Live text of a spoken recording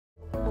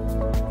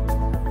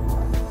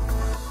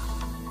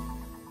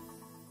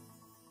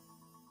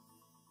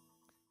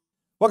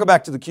Welcome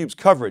back to theCUBE's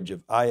coverage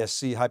of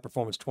ISC High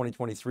Performance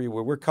 2023,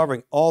 where we're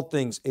covering all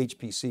things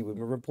HPC. We've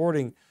been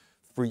reporting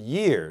for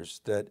years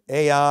that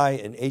AI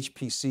and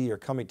HPC are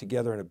coming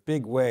together in a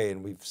big way,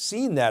 and we've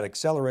seen that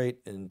accelerate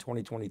in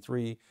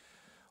 2023.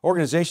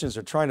 Organizations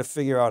are trying to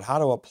figure out how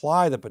to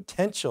apply the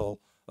potential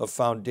of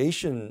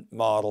foundation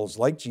models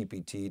like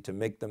GPT to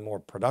make them more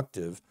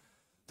productive.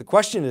 The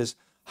question is,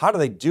 how do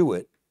they do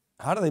it?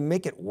 How do they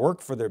make it work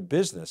for their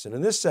business? And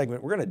in this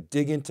segment, we're going to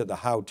dig into the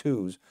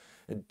how-tos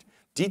and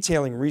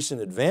detailing recent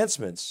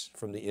advancements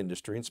from the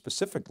industry and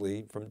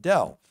specifically from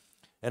Dell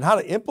and how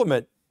to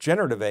implement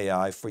generative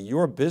AI for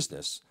your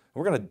business.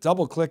 We're going to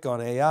double click on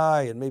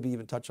AI and maybe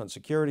even touch on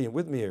security. And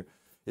with me here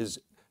is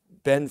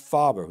Ben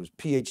Fauber, who's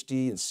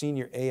Ph.D. and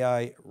Senior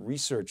AI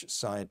Research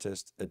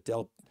Scientist at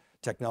Dell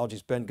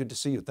Technologies. Ben, good to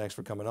see you. Thanks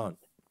for coming on.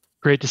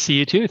 Great to see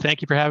you too.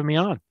 Thank you for having me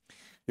on.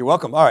 You're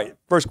welcome. All right,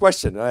 first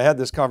question. I had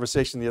this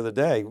conversation the other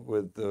day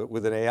with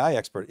an AI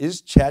expert.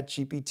 Is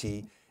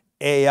ChatGPT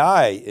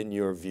AI in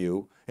your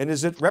view? And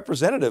is it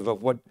representative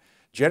of what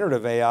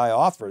generative AI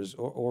offers,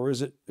 or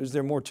is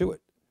there more to it?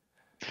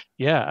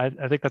 Yeah,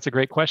 I think that's a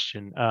great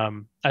question.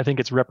 I think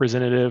it's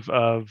representative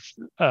of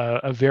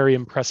a very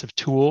impressive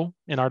tool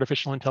in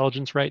artificial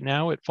intelligence right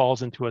now. It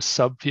falls into a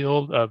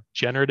subfield of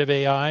generative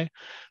AI.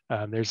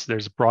 There's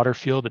a broader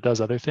field that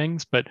does other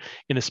things, but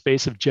in the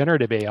space of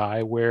generative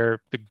AI,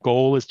 where the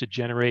goal is to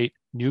generate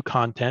new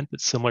content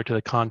that's similar to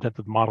the content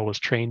that the model was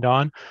trained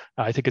on,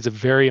 I think it's a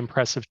very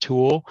impressive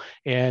tool.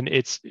 And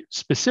it's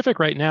specific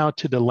right now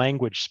to the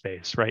language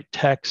space, right?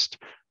 Text,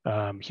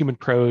 human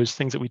prose,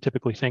 things that we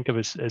typically think of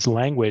as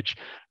language,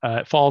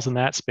 it falls in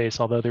that space,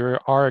 although there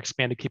are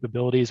expanded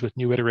capabilities with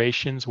new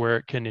iterations where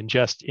it can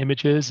ingest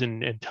images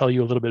and tell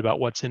you a little bit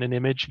about what's in an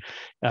image.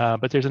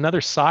 But there's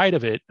another side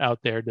of it out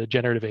there, the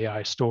generative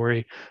AI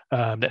story,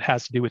 that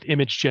has to do with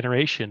image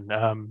generation.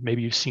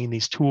 Maybe you've seen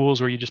these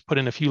tools where you just put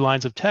in a few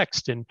lines of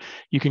text and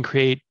you can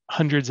create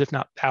hundreds, if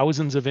not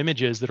thousands of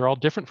images that are all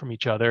different from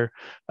each other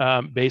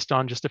based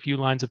on just a few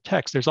lines of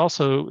text. There's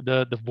also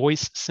the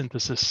voice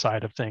synthesis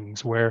side of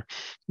things where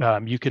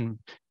you can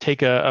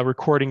take a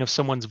recording of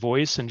someone's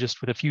voice and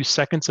just with a few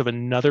seconds of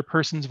another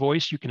person's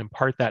voice, you can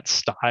impart that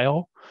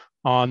style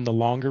on the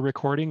longer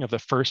recording of the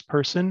first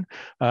person.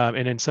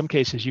 And in some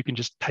cases, you can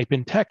just type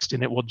in text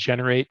and it will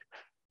generate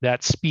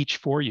that speech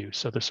for you.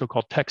 So the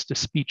so-called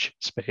text-to-speech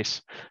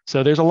space.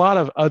 So there's a lot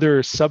of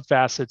other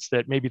subfacets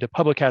that maybe the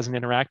public hasn't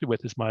interacted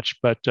with as much,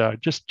 but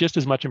just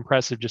as much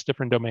impressive, just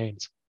different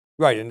domains.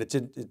 Right, and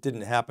it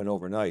didn't happen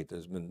overnight.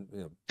 There's been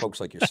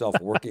folks like yourself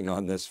working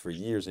on this for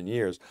years and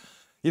years.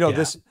 Yeah.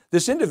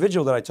 This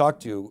individual that I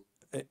talked to,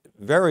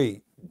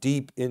 very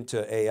deep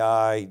into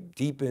AI,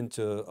 deep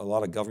into a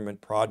lot of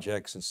government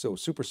projects, and so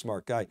super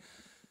smart guy.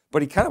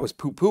 But he kind of was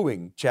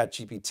poo-pooing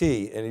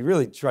ChatGPT, and he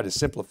really tried to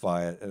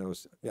simplify it. And it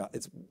was,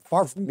 it's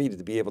far from me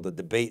to be able to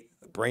debate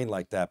a brain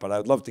like that, but I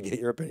would love to get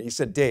your opinion. He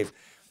said, Dave,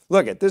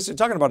 look at this, you're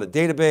talking about a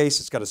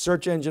database, it's got a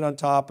search engine on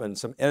top and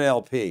some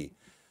NLP.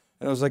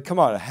 And I was like, come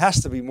on, it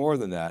has to be more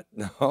than that.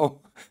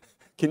 No?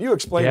 Can you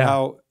explain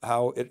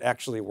how it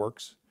actually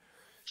works?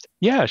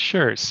 Yeah,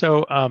 sure.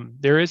 So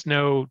there is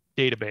no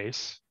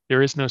database,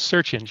 there is no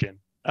search engine.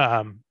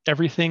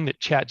 Everything that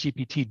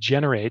ChatGPT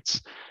generates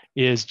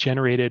is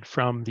generated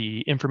from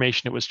the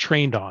information it was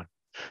trained on.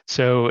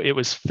 So it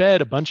was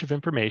fed a bunch of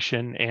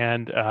information,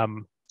 and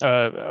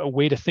a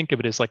way to think of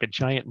it is like a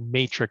giant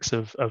matrix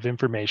of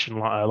information,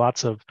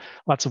 lots of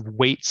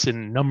weights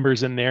and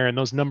numbers in there, and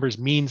those numbers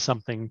mean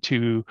something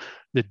to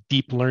the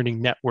deep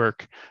learning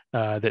network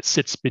that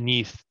sits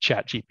beneath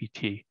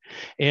ChatGPT.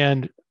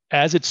 And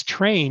as it's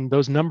trained,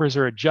 those numbers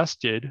are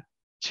adjusted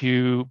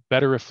to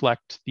better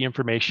reflect the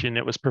information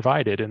it was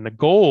provided. And the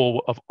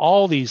goal of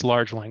all these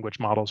large language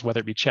models,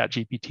 whether it be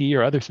ChatGPT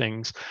or other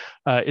things,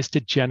 is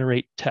to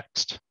generate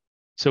text.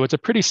 So it's a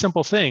pretty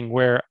simple thing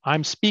where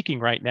I'm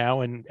speaking right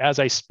now, and as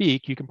I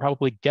speak, you can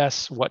probably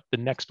guess what the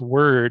next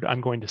word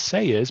I'm going to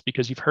say is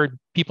because you've heard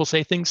people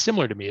say things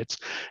similar to me. It's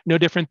no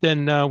different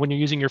than when you're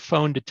using your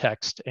phone to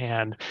text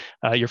and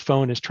your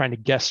phone is trying to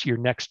guess your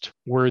next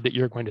word that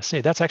you're going to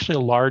say. That's actually a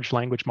large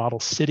language model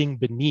sitting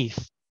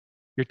beneath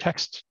your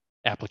text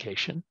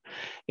application.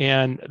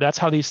 And that's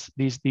how these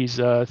things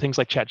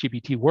like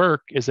ChatGPT work,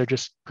 is they're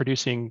just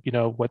producing,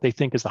 what they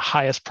think is the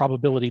highest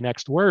probability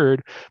next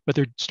word, but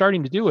they're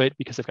starting to do it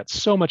because they've got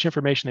so much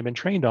information they've been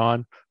trained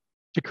on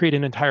to create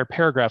an entire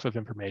paragraph of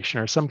information,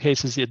 or in some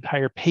cases, the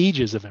entire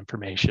pages of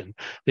information.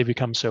 They've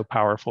become so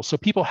powerful. So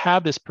people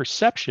have this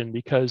perception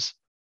because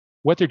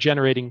what they're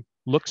generating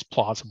looks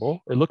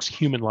plausible, it looks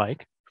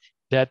human-like,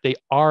 that they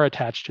are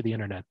attached to the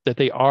internet, that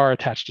they are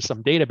attached to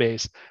some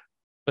database,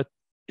 but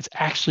it's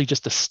actually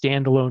just a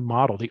standalone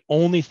model. The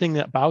only thing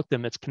about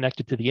them that's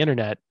connected to the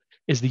internet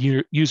is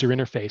the user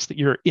interface that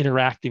you're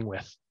interacting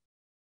with.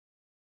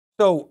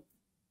 So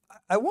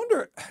I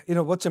wonder,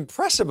 what's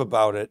impressive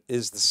about it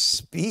is the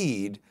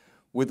speed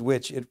with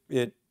which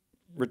it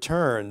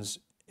returns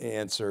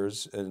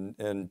answers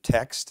and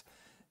text,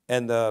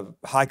 and the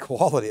high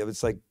quality of it.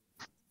 It's like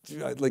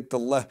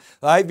the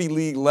Ivy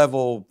League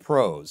level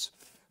prose.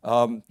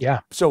 Yeah.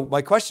 So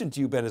my question to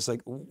you, Ben, is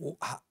like,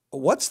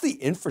 what's the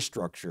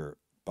infrastructure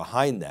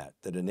behind that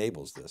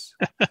enables this?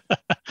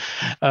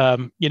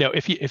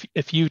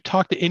 If you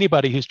talk to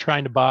anybody who's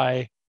trying to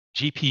buy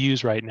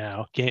GPUs right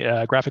now,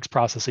 graphics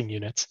processing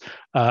units,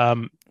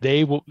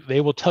 they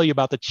will tell you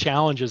about the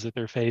challenges that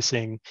they're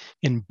facing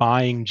in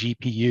buying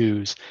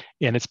GPUs,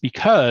 and it's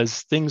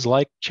because things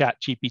like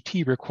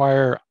ChatGPT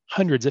require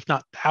hundreds, if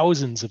not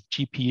thousands, of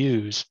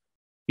GPUs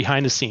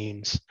behind the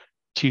scenes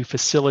to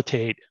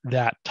facilitate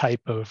that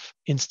type of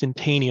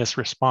instantaneous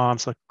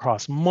response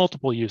across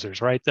multiple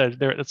users, right?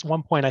 At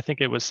one point, I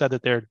think it was said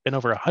that there had been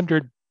over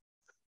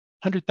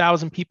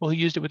 100,000 people who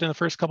used it within the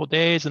first couple of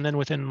days, and then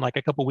within like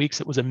a couple of weeks,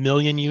 it was 1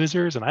 million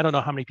users. And I don't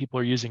know how many people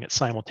are using it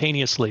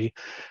simultaneously,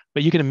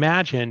 but you can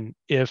imagine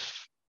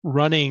if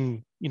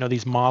running,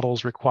 these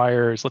models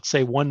requires, let's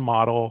say, one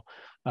model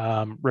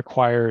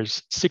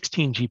requires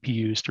 16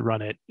 GPUs to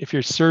run it. If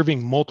you're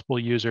serving multiple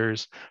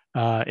users,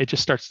 it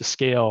just starts to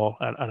scale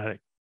on a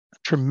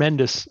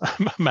tremendous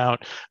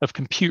amount of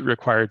compute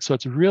required. So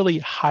it's really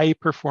high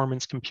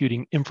performance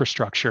computing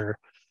infrastructure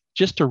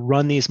just to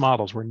run these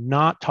models. We're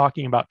not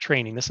talking about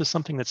training. This is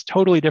something that's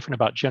totally different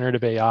about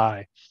generative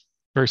AI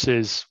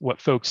versus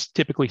what folks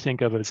typically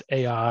think of as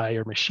AI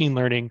or machine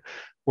learning,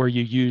 where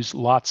you use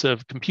lots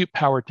of compute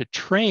power to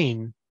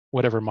train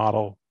whatever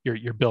model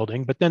you're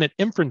building, but then at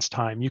inference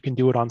time, you can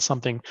do it on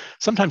something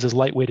sometimes as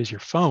lightweight as your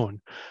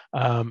phone.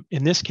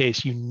 In this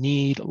case, you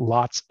need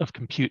lots of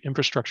compute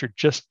infrastructure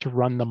just to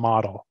run the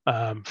model.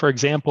 For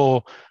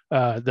example,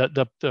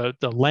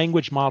 the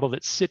language model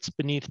that sits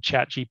beneath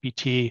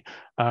ChatGPT,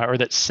 or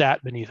that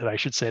sat beneath it, I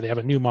should say, they have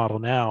a new model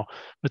now,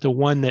 but the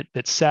one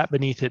that sat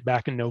beneath it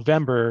back in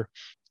November,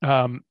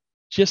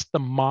 just the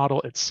model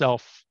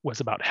itself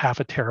was about half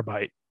a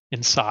terabyte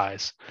in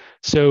size.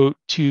 So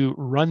to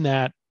run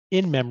that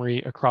in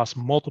memory across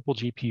multiple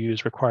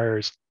GPUs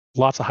requires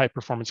lots of high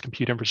performance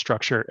compute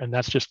infrastructure. And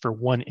that's just for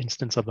one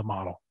instance of the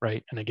model,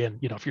 right? And again,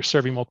 if you're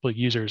serving multiple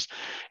users,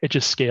 it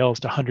just scales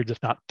to hundreds, if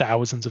not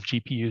thousands of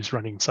GPUs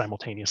running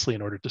simultaneously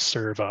in order to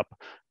serve up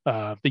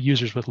the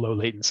users with low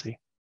latency.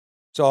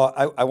 So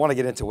I want to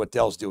get into what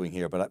Dell's doing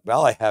here, but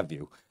while I have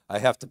you, I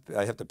have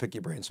to pick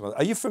your brain.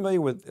 Are you familiar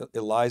with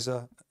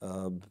ELIZA?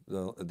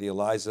 The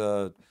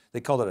ELIZA,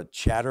 they called it a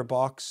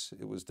chatterbox.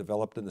 It was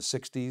developed in the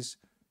 60s.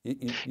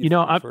 You've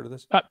heard of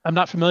this? I'm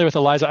not familiar with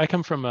ELIZA. I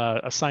come from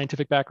a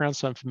scientific background,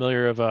 so I'm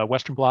familiar of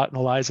Western blot and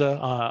ELIZA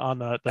on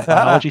the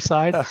biology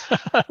side.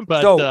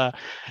 But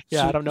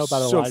yeah, I don't know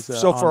about ELIZA.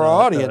 So for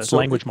our audience,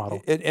 language model,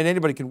 and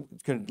anybody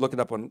can look it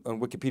up on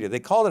Wikipedia.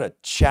 They called it a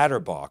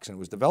chatterbox, and it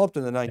was developed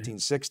in the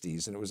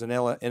 1960s, and it was an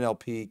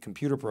NLP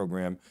computer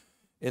program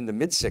in the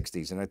mid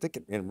 60s, and I think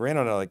it ran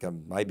on like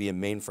an IBM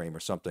mainframe or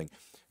something.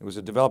 It was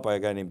developed by a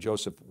guy named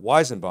Joseph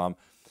Weizenbaum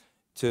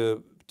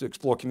to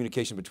explore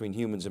communication between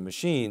humans and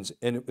machines.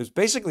 And it was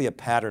basically a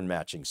pattern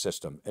matching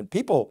system. And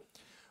people,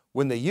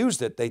 when they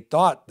used it, they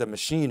thought the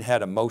machine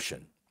had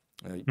emotion.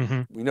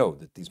 We know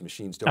that these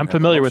machines don't have emotion.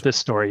 I'm familiar with this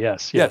story,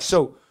 yes. Yeah,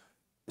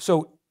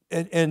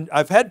 and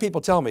I've had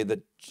people tell me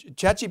that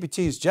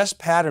ChatGPT is just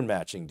pattern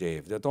matching,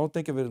 Dave. Don't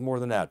think of it as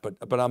more than that.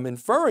 But I'm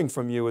inferring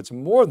from you it's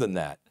more than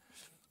that.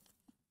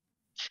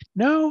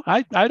 No,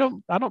 I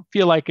don't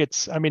feel like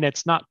it's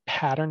not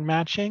pattern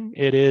matching.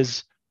 It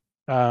is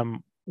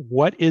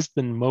what is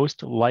the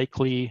most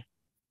likely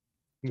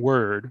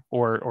word,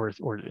 or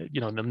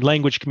in the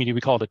language community we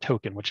call it a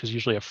token, which is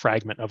usually a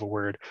fragment of a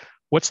word.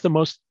 What's the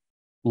most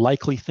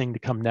likely thing to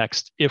come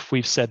next if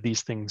we've said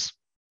these things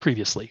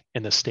previously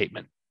in this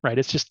statement, right?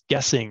 It's just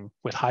guessing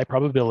with high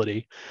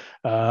probability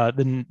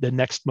the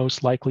next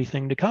most likely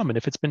thing to come. And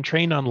if it's been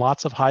trained on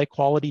lots of high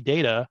quality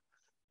data,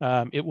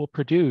 it will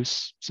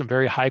produce some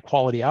very high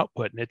quality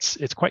output, and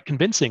it's quite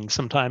convincing.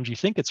 Sometimes you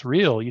think it's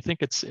real, you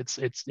think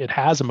it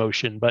has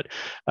emotion, but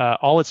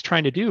all it's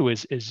trying to do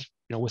is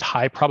with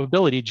high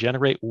probability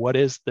generate what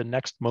is the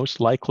next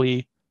most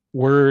likely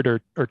word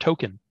or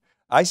token.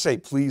 I say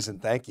please and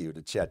thank you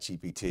to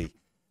ChatGPT.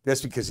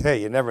 That's because,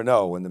 hey, you never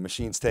know when the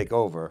machines take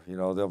over,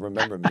 they'll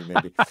remember me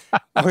maybe.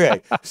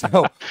 Okay,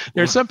 so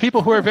there's some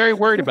people who are very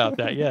worried about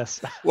that. Yes.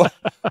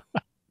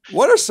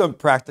 What are some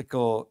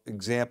practical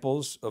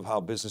examples of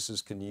how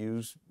businesses can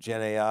use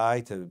Gen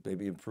AI to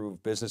maybe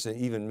improve business and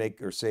even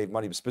make or save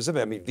money?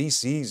 Specifically,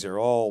 VCs are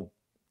all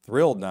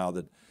thrilled now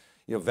that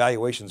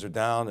valuations are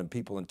down and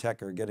people in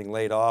tech are getting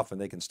laid off, and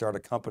they can start a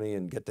company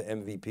and get to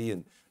MVP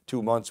in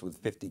 2 months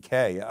with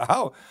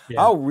 50K.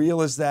 How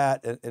real is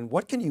that, and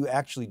what can you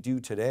actually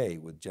do today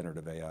with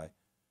generative AI?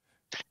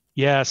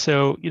 Yeah,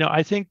 so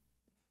I think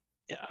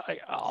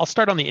I'll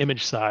start on the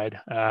image side,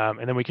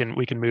 and then we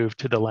can move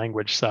to the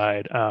language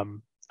side.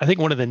 I think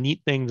one of the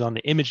neat things on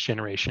the image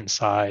generation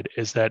side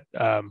is that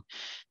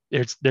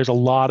there's a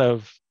lot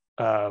of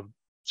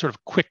sort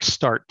of quick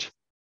start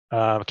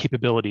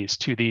capabilities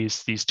to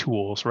these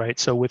tools, right?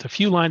 So with a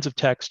few lines of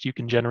text, you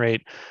can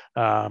generate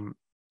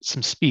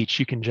some speech,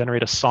 you can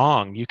generate a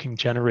song, you can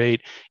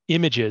generate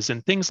images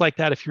and things like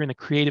that. If you're in a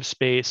creative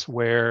space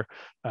where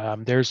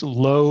there's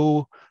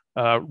low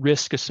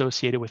risk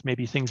associated with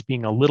maybe things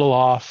being a little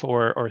off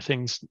or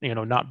things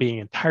not being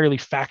entirely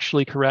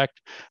factually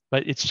correct,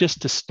 but it's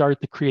just to start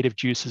the creative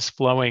juices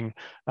flowing.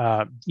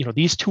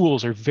 These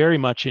tools are very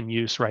much in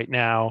use right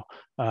now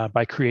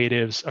by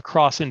creatives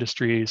across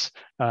industries,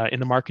 in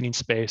the marketing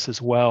space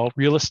as well,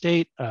 real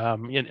estate,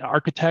 in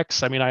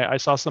architects. I mean, I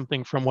saw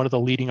something from one of the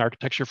leading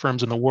architecture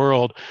firms in the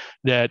world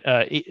that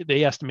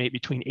they estimate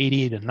between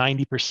 80 to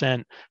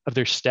 90% of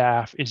their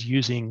staff is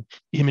using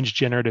image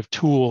generative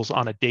tools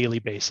on a daily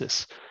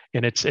basis.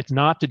 And it's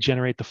not to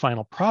generate the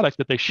final product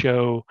that they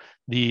show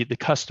the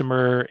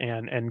customer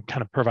and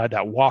kind of provide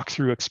that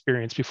walkthrough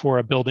experience before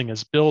a building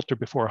is built or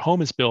before a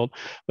home is built,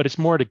 but it's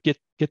more to get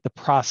the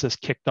process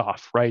kicked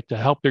off, right? To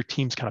help their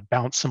teams kind of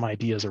bounce some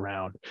ideas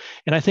around.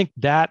 And I think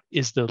that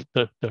is the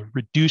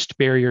reduced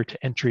barrier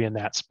to entry in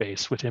that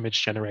space with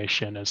image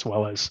generation as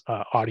well as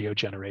audio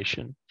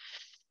generation.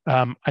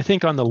 I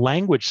think on the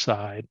language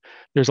side,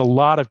 there's a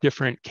lot of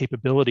different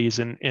capabilities,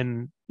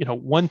 and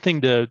one thing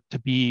to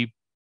be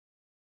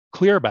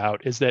clear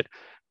about is that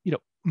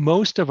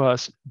most of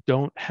us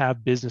don't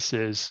have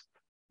businesses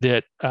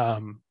that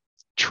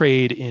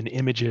trade in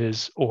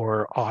images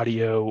or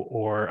audio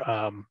or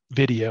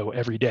video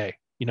every day.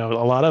 A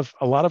lot of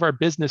our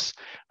business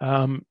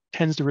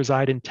tends to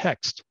reside in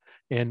text.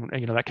 And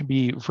that can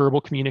be verbal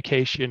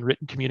communication,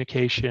 written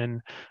communication,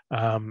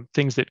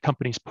 things that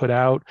companies put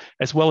out,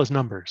 as well as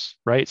numbers,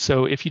 right?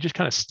 So if you just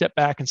kind of step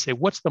back and say,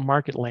 what's the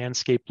market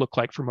landscape look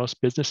like for most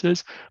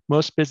businesses?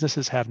 Most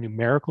businesses have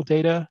numerical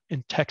data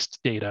and text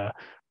data,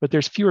 but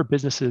there's fewer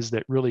businesses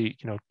that really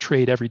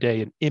trade every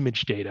day in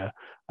image data.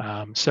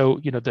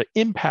 So the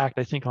impact,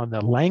 I think, on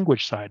the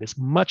language side is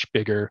much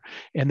bigger,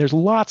 and there's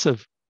lots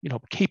of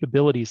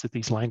capabilities that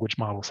these language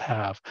models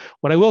have.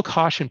 What I will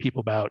caution people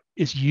about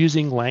is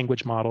using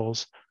language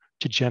models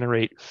to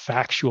generate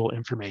factual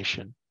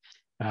information.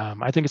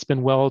 I think it's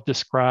been well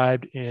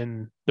described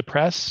in the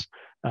press,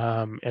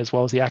 as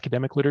well as the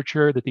academic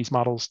literature, that these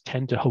models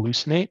tend to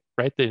hallucinate,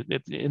 right?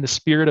 In the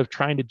spirit of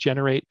trying to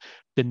generate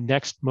the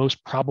next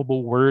most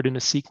probable word in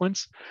a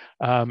sequence,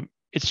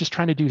 it's just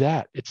trying to do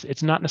that.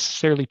 It's not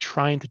necessarily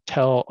trying to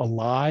tell a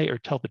lie or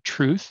tell the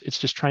truth. It's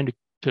just trying to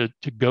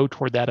go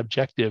toward that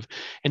objective.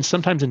 And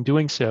sometimes in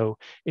doing so,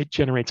 it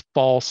generates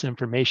false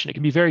information. It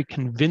can be very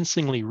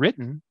convincingly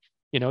written.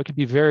 It can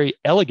be very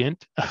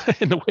elegant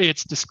in the way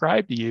it's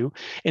described to you.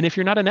 And if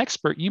you're not an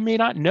expert, you may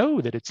not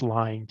know that it's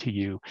lying to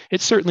you. It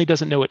certainly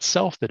doesn't know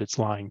itself that it's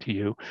lying to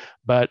you,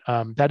 but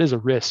that is a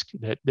risk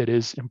that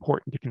is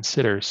important to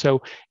consider.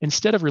 So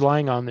instead of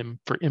relying on them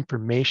for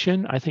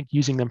information, I think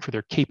using them for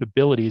their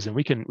capabilities, and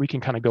we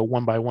can kind of go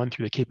one by one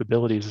through the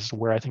capabilities, is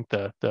where I think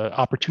the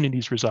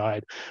opportunities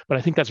reside. But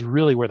I think that's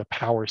really where the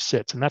power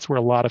sits. And that's where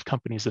a lot of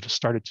companies that have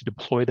started to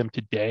deploy them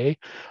today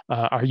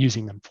are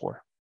using them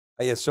for.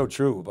 Yeah, it's so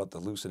true about the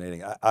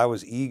hallucinating. I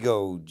was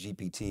ego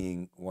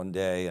GPTing one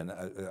day, and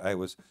I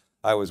was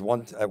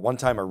at one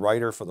time a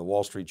writer for the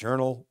Wall Street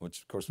Journal, which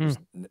of course was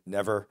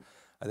never.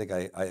 I think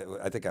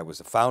I was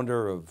the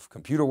founder of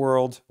Computer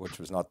World, which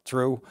was not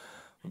true,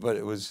 but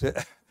it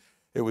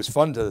was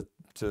fun to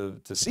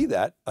see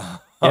that.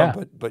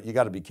 Yeah. But you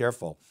got to be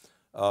careful.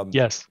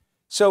 Yes.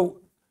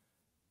 So,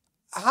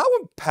 how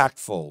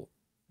impactful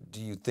do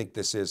you think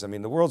this is? I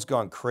mean, the world's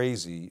gone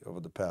crazy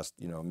over the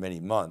past many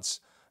months.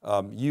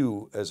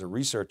 You, as a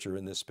researcher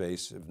in this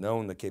space, have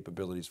known the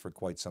capabilities for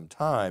quite some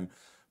time,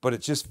 but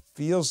it just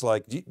feels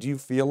like, do you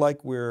feel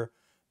like we're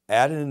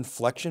at an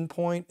inflection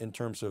point in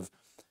terms of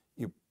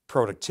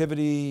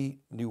productivity,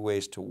 new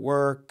ways to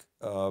work,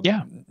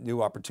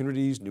 new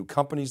opportunities, new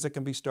companies that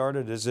can be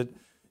started?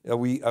 Are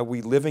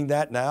we living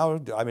that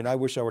now? I mean, I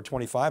wish I were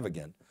 25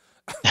 again.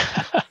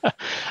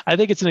 I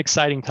think it's an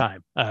exciting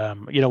time.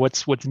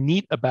 What's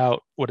neat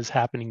about what is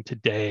happening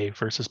today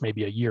versus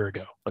maybe a year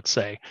ago, let's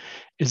say,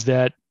 is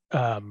that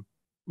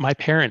my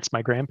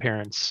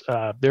grandparents,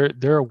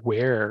 they're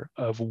aware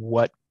of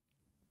what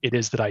it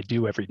is that I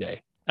do every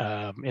day,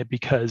 and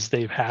because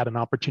they've had an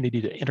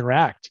opportunity to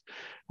interact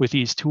with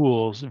these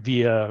tools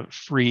via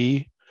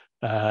free,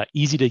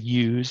 easy to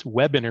use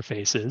web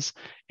interfaces,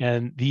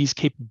 and these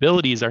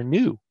capabilities are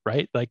new,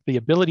 right? Like the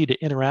ability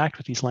to interact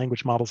with these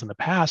language models in the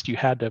past, you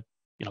had to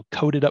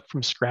code it up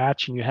from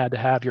scratch, and you had to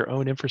have your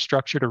own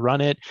infrastructure to run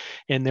it.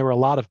 And there were a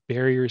lot of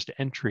barriers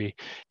to entry.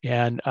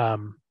 And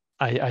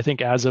I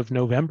think as of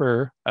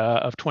November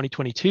of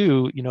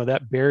 2022,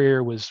 that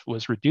barrier was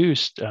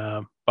reduced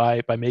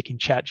by making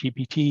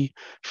ChatGPT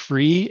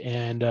free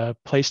and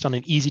placed on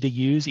an easy to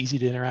use, easy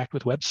to interact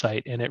with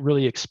website. And it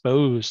really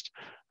exposed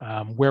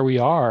where we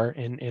are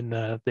in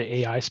the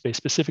AI space,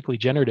 specifically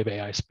generative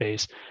AI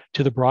space,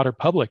 to the broader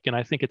public. And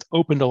I think it's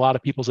opened a lot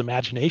of people's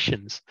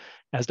imaginations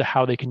as to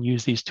how they can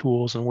use these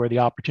tools and where the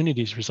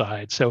opportunities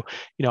reside. So,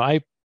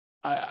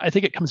 I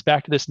think it comes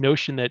back to this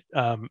notion that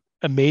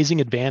amazing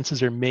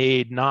advances are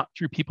made not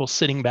through people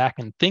sitting back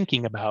and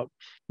thinking about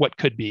what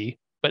could be,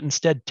 but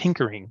instead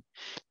tinkering.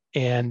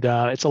 And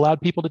it's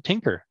allowed people to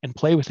tinker and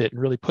play with it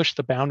and really push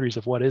the boundaries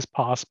of what is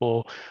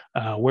possible,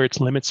 where its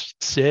limits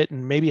sit,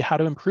 and maybe how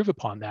to improve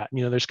upon that.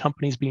 There's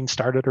companies being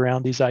started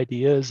around these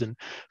ideas and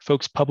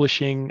folks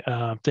publishing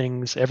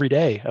things every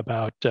day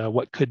about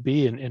what could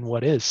be and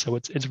what is. So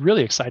it's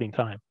really exciting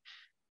time.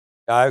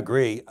 I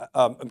agree.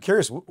 I'm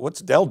curious,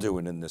 what's Dell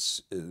doing in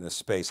this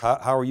space?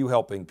 How are you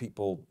helping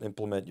people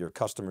implement, your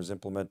customers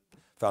implement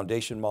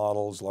foundation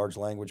models, large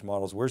language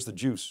models? Where's the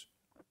juice?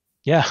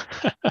 Yeah,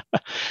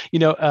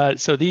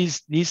 so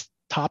these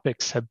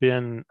topics have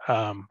been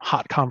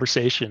hot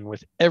conversation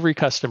with every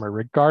customer,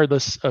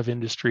 regardless of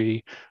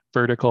industry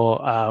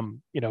vertical.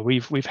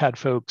 We've had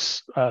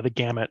folks the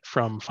gamut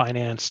from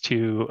finance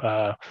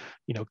to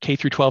K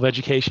through 12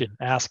 education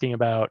asking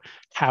about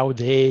how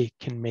they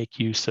can make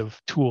use of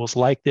tools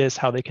like this,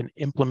 how they can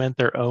implement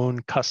their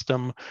own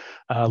custom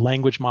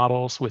language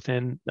models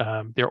within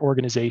their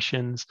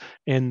organizations,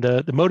 and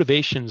the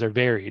motivations are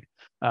varied.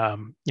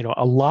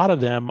 A lot of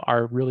them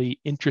are really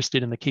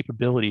interested in the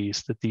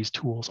capabilities that these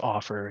tools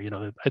offer.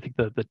 I think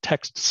the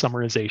text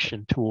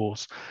summarization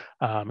tools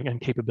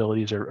and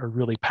capabilities are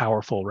really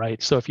powerful,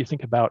 right? So if you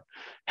think about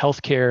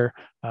healthcare,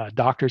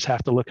 doctors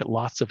have to look at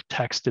lots of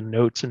text and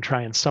notes and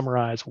try and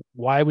summarize,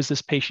 why was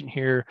this patient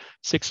here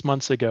 6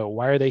 months ago?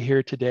 Why are they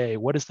here today?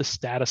 What is the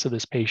status of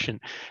this patient?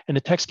 And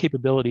the text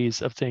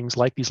capabilities of things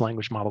like these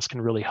language models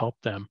can really help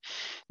them.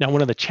 Now,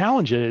 one of the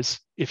challenges,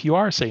 if you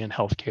are, say, in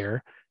healthcare,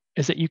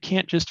 is that you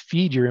can't just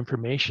feed your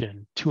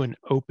information to an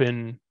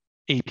open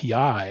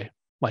API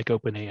like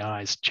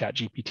OpenAI's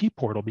ChatGPT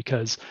portal,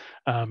 because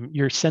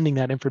you're sending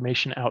that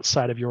information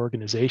outside of your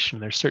organization.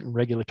 There's certain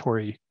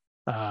regulatory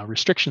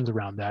restrictions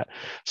around that.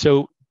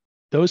 So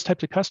those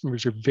types of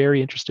customers are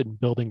very interested in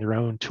building their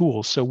own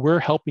tools. So we're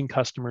helping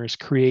customers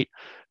create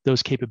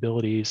those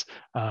capabilities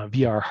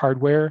via our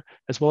hardware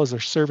as well as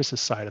their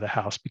services side of the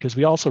house, because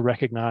we also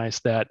recognize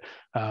that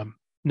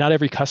not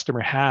every customer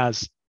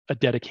has a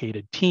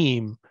dedicated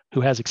team who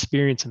has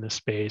experience in this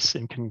space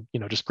and can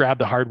just grab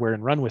the hardware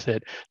and run with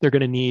it. They're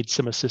going to need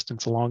some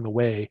assistance along the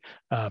way,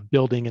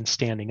 building and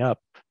standing up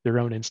their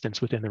own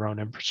instance within their own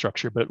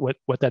infrastructure. But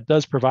what that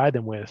does provide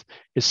them with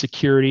is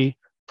security,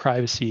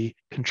 privacy,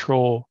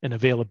 control, and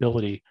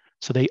availability.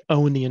 So they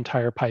own the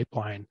entire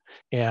pipeline,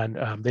 and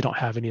they don't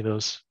have any of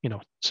those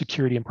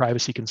security and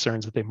privacy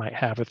concerns that they might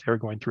have if they were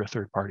going through a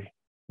third party.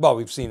 Well,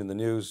 we've seen in the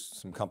news,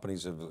 some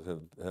companies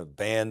have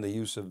banned the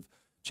use of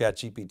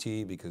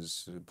ChatGPT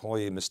because an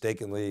employee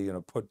mistakenly,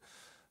 put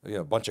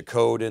a bunch of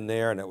code in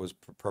there and it was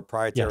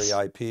proprietary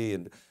Yes. IP,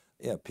 and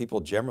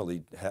people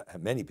generally,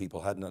 many people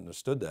hadn't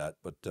understood that,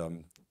 but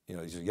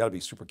you got to be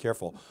super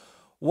careful.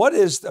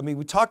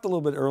 We talked a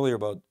little bit earlier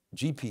about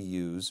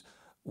GPUs.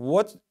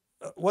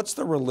 What's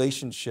the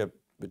relationship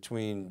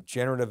between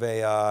generative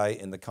AI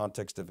in the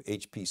context of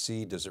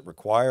HPC? Does it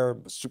require a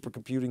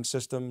supercomputing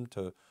system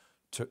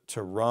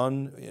to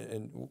run?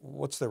 And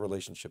what's the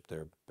relationship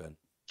there, Ben?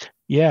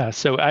 Yeah,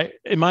 so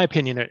in my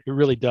opinion, it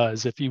really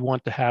does. If you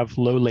want to have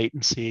low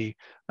latency,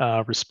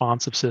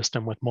 responsive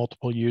system with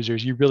multiple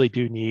users, you really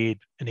do need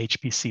an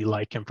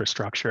HPC-like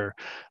infrastructure.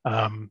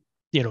 I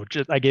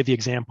gave the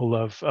example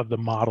of the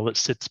model that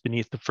sits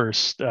beneath the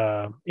first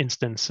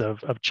instance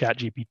of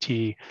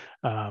ChatGPT.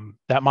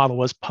 That model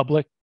was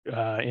public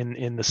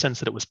in the sense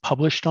that it was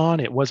published on.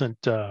 It wasn't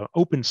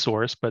open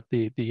source, but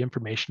the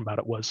information about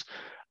it was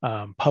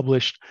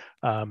published.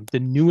 The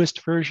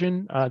newest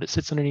version that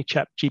sits underneath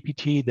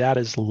ChatGPT, that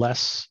is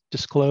less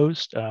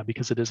disclosed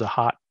because it is a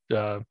hot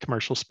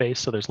commercial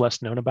space, so there's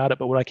less known about it.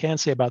 But what I can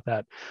say about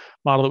that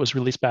model that was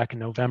released back in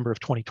November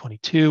of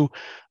 2022,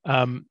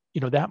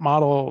 that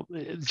model,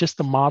 just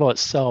the model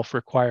itself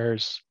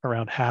requires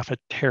around 0.5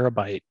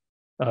 terabyte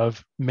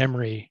of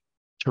memory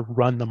to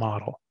run the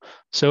model.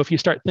 So if you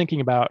start thinking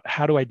about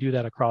how do I do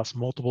that across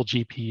multiple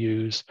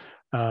GPUs,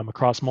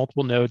 across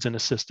multiple nodes in a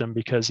system,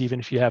 because even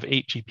if you have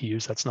 8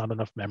 GPUs, that's not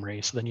enough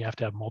memory. So then you have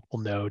to have multiple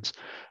nodes.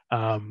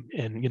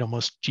 And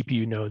most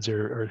GPU nodes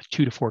are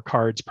 2 to 4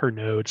 cards per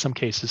node, some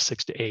cases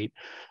 6 to 8.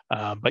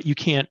 But you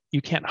can't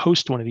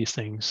host one of these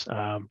things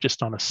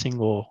just on a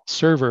single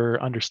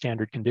server under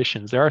standard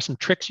conditions. There are some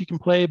tricks you can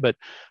play, but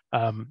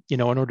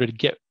in order to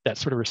get that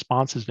sort of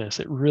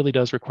responsiveness, it really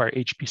does require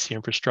HPC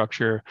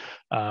infrastructure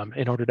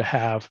in order to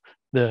have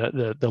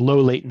the low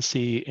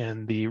latency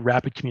and the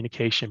rapid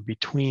communication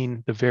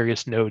between the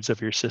various nodes of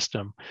your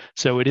system.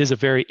 So it is a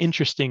very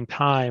interesting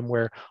time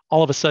where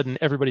all of a sudden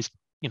everybody's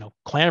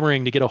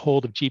clamoring to get a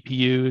hold of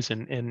GPUs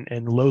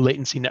and low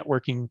latency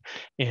networking,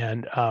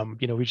 and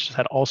we just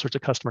had all sorts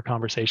of customer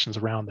conversations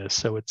around this.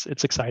 So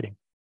it's exciting.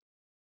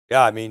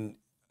 Yeah,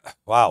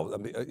 wow.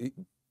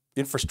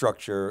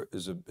 Infrastructure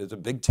is a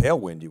big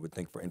tailwind, you would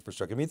think, for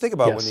infrastructure. Think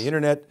about when the Yes.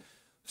 internet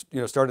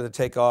started to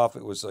take off,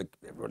 it was like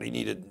everybody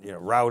needed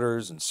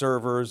routers and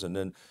servers, and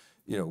then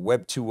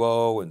Web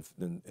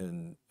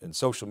 2.0 and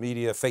social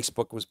media.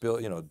 Facebook was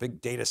built, big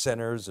data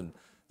centers, and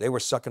they were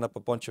sucking up a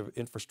bunch of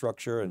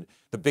infrastructure, and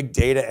the big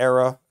data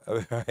era,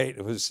 right?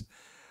 It was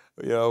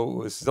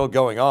was still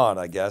going on,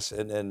 I guess.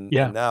 And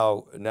Yeah.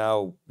 now,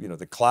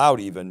 the cloud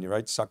even,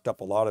 right, sucked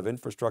up a lot of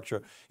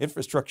infrastructure.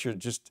 Infrastructure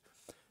just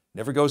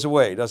never goes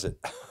away, does it?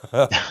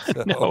 So,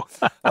 No.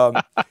 um,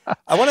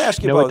 I want to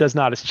ask you No, it about, does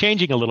not. It's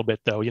changing a little bit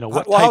though.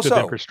 What well, how type of so?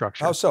 How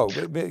infrastructure? so?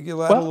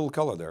 You'll add a Well, little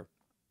color there.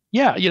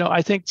 yeah,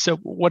 I think so.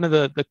 One of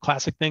the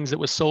classic things that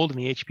was sold in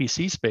the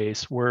HPC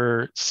space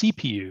were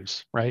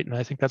CPUs, right? And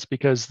I think that's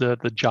because the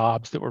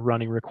jobs that were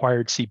running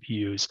required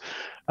CPUs.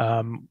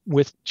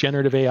 With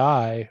generative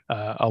AI,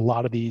 a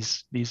lot of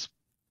these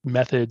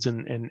methods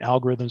and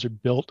algorithms are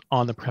built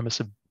on the premise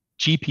of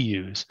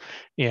GPUs.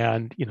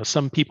 And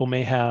some people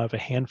may have a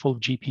handful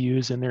of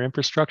GPUs in their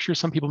infrastructure.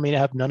 Some people may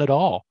have none at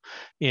all.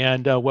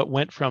 And what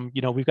went from,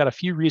 we've got a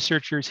few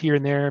researchers here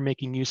and there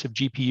making use of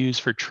GPUs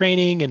for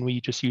training, and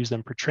we just use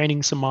them for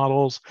training some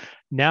models.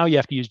 Now you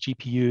have to use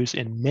GPUs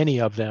in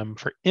many of them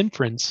for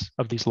inference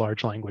of these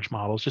large language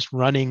models, just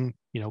running,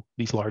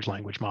 these large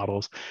language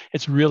models.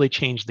 It's really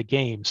changed the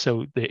game.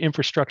 So the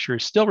infrastructure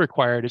is still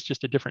required. It's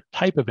just a different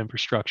type of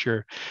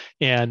infrastructure.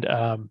 And,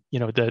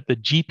 the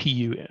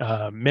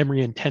GPU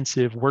memory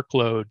intensive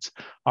workloads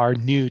are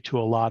new to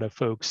a lot of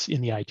folks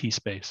in the IT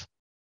space.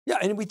 Yeah,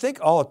 and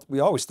we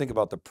always think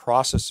about the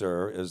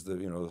processor as the,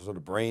 the sort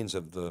of brains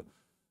of the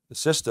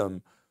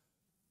system.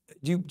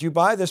 Do you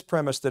buy this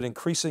premise that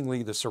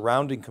increasingly the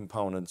surrounding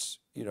components,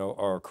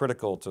 are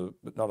critical to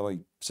not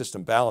only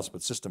system balance,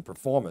 but system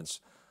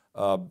performance?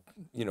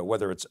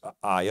 Whether it's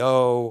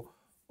I/O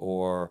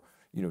or,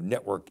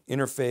 network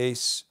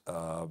interface,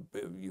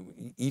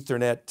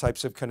 Ethernet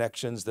types of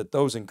connections, that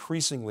those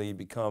increasingly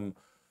become,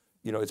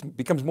 it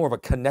becomes more of a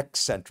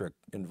connect-centric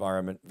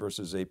environment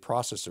versus a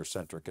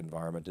processor-centric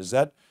environment. Does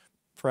that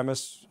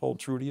premise hold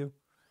true to you?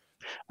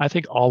 I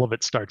think all of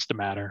it starts to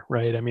matter,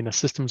 right? I mean, the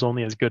system's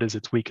only as good as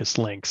its weakest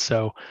links.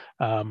 So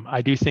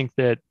I do think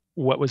that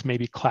what was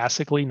maybe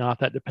classically not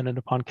that dependent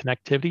upon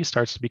connectivity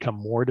starts to become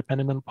more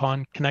dependent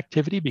upon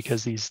connectivity,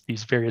 because these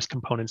various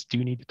components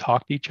do need to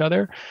talk to each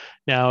other.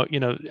 Now,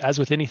 as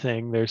with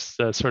anything, there's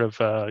the sort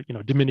of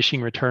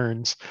diminishing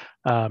returns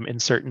in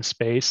certain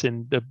space,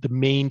 and the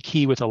main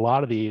key with a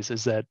lot of these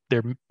is that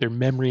they're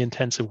memory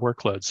intensive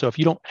workloads. So if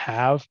you don't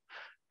have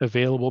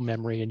available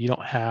memory and you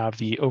don't have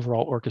the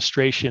overall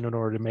orchestration in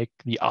order to make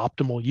the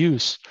optimal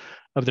use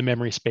of the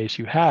memory space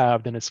you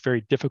have, then it's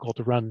very difficult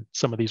to run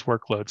some of these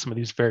workloads, some of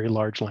these very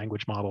large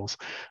language models.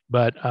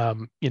 But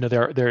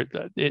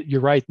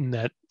you're right in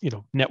that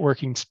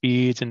networking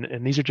speeds,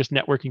 and these are just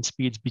networking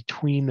speeds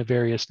between the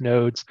various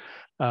nodes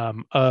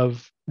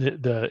of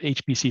the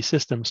HPC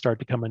system start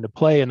to come into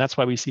play, and that's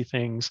why we see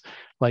things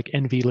like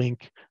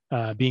NVLink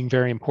being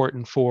very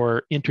important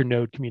for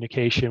internode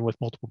communication with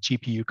multiple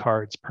GPU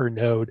cards per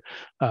node.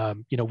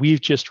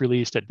 We've just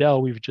released at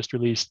Dell, we've just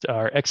released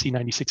our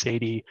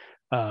XE9680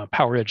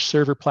 PowerEdge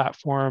server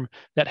platform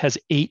that has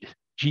 8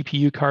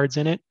 GPU cards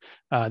in it.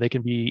 They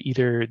can be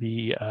either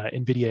the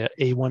NVIDIA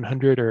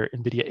A100 or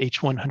NVIDIA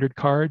H100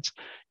 cards,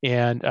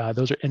 and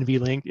those are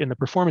NVLink, and the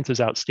performance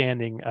is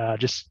outstanding.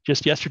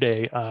 Just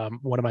yesterday,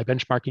 one of my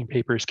benchmarking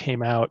papers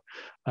came out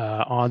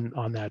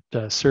on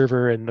that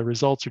server, and the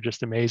results are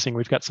just amazing.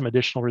 We've got some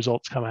additional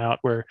results come out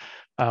where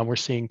we're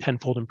seeing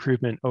tenfold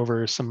improvement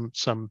over some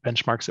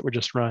benchmarks that were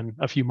just run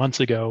a few months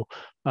ago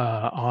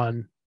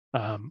on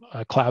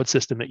a cloud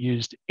system that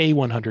used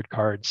A100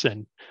 cards,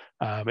 and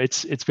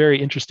it's very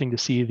interesting to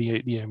see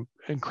the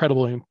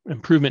incredible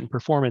improvement in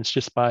performance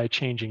just by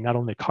changing not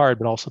only the card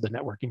but also the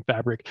networking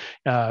fabric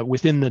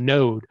within the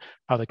node,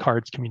 how the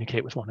cards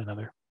communicate with one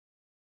another.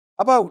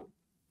 How about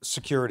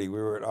security? We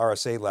were at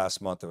RSA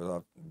last month.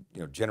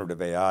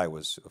 Generative AI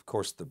was, of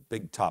course, the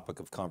big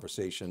topic of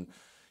conversation.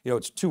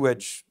 It's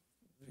two-edged,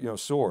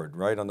 sword,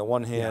 right? On the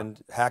one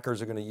hand,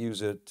 hackers are going to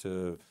use it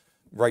to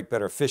write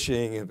better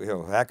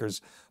phishing.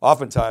 Hackers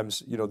oftentimes,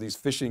 these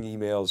phishing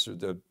emails,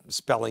 the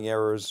spelling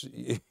errors,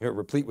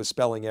 replete with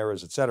spelling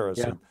errors, et cetera.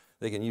 Yeah. So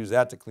they can use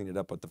that to clean it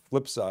up. But the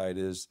flip side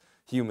is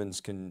humans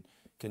can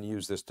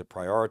use this to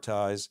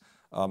prioritize.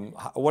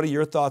 What are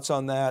your thoughts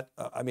on that?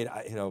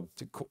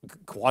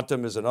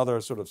 Quantum is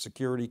another sort of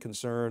security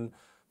concern,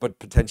 but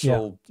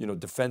potential,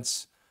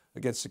 defense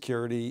against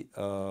security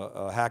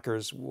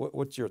hackers.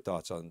 What's your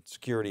thoughts on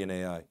security and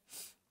AI?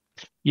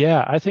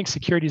 Yeah, I think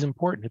security is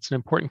important. It's an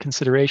important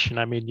consideration.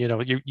 I mean,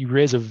 you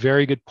raise a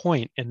very good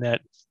point in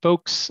that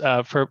folks,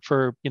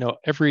 for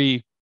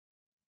every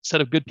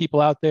set of good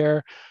people out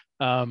there,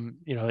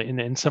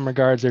 in some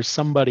regards, there's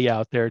somebody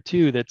out there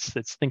too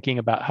that's thinking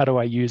about, how do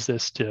I use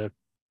this to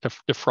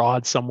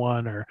defraud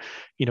someone, or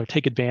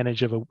take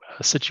advantage of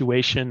a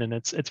situation, and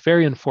it's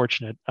very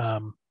unfortunate.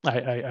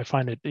 I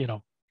find it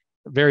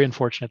very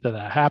unfortunate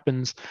that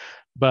happens,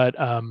 but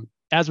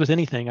as with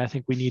anything, I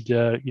think we need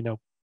to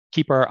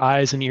keep our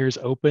eyes and ears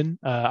open.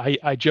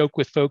 I joke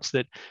with folks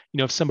that,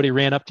 if somebody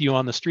ran up to you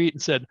on the street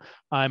and said,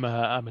 I'm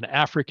an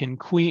African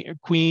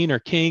queen or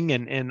king,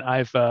 and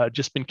I've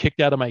just been kicked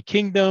out of my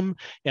kingdom,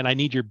 and I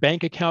need your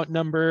bank account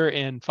number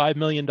and $5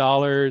 million.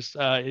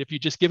 If you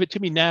just give it to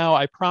me now,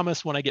 I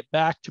promise when I get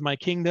back to my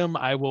kingdom,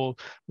 I will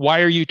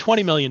wire you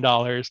 $20 million.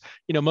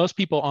 Most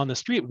people on the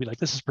street would be like,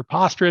 this is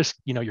preposterous.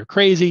 You're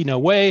crazy. No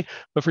way.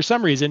 But for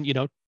some reason,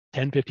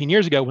 10, 15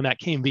 years ago, when that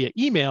came via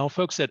email,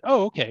 folks said,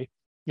 oh, okay.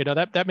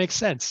 That makes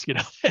sense.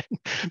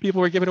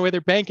 People were giving away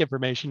their bank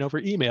information over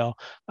email.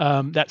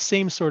 That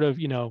same sort of,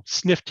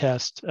 sniff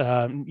test,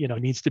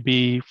 needs to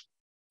be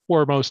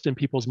foremost in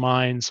people's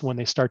minds when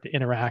they start to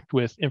interact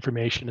with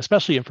information,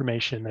 especially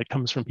information that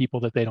comes from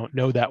people that they don't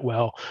know that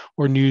well,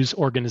 or news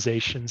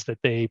organizations that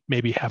they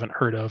maybe haven't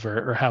heard of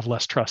or have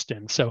less trust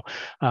in. So,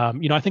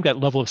 I think that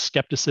level of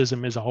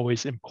skepticism is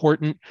always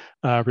important,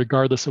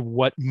 regardless of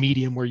what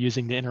medium we're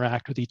using to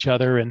interact with each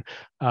other. And,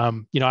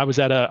 I was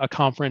at a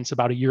conference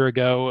about a year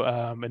ago,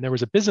 and there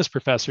was a business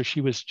professor.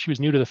 She was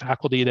new to the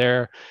faculty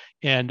there,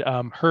 and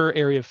her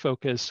area of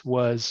focus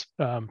was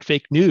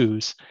fake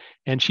news.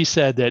 And she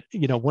said that,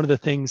 one of the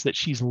things that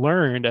she's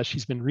learned as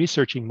she's been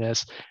researching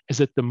this is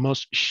that the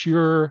most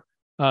sure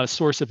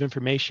source of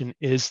information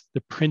is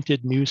the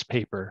printed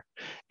newspaper.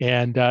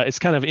 And it's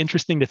kind of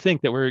interesting to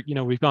think that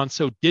we've gone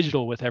so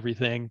digital with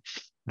everything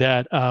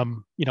that,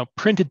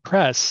 printed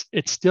press,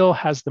 it still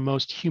has the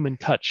most human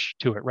touch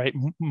to it, right?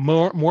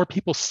 More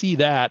people see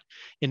that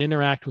and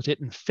interact with it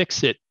and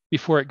fix it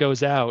before it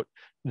goes out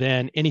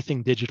than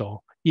anything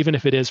digital, even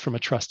if it is from a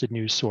trusted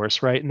news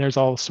source, right? And there's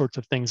all sorts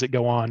of things that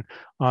go on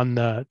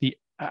the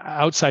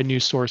outside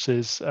news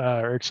sources,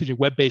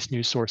 web-based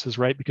news sources,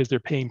 right? Because they're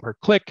paying per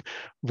click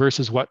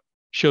versus what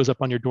shows up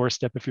on your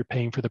doorstep if you're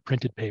paying for the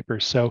printed paper.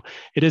 So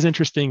it is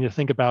interesting to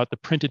think about the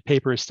printed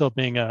paper as still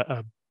being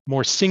a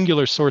more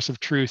singular source of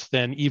truth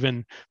than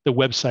even the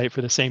website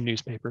for the same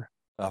newspaper.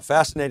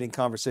 Fascinating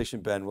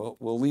conversation, Ben.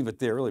 We'll leave it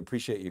there. Really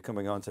appreciate you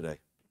coming on today.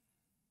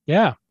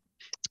 Yeah,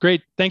 it's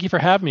great. Thank you for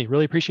having me.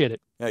 Really appreciate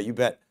it. Yeah, you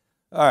bet.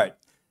 All right.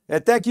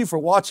 And thank you for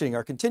watching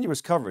our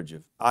continuous coverage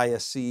of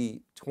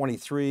ISC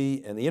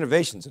 23 and the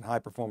innovations in high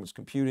performance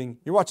computing.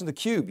 You're watching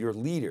theCUBE, your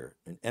leader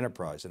in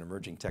enterprise and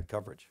emerging tech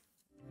coverage.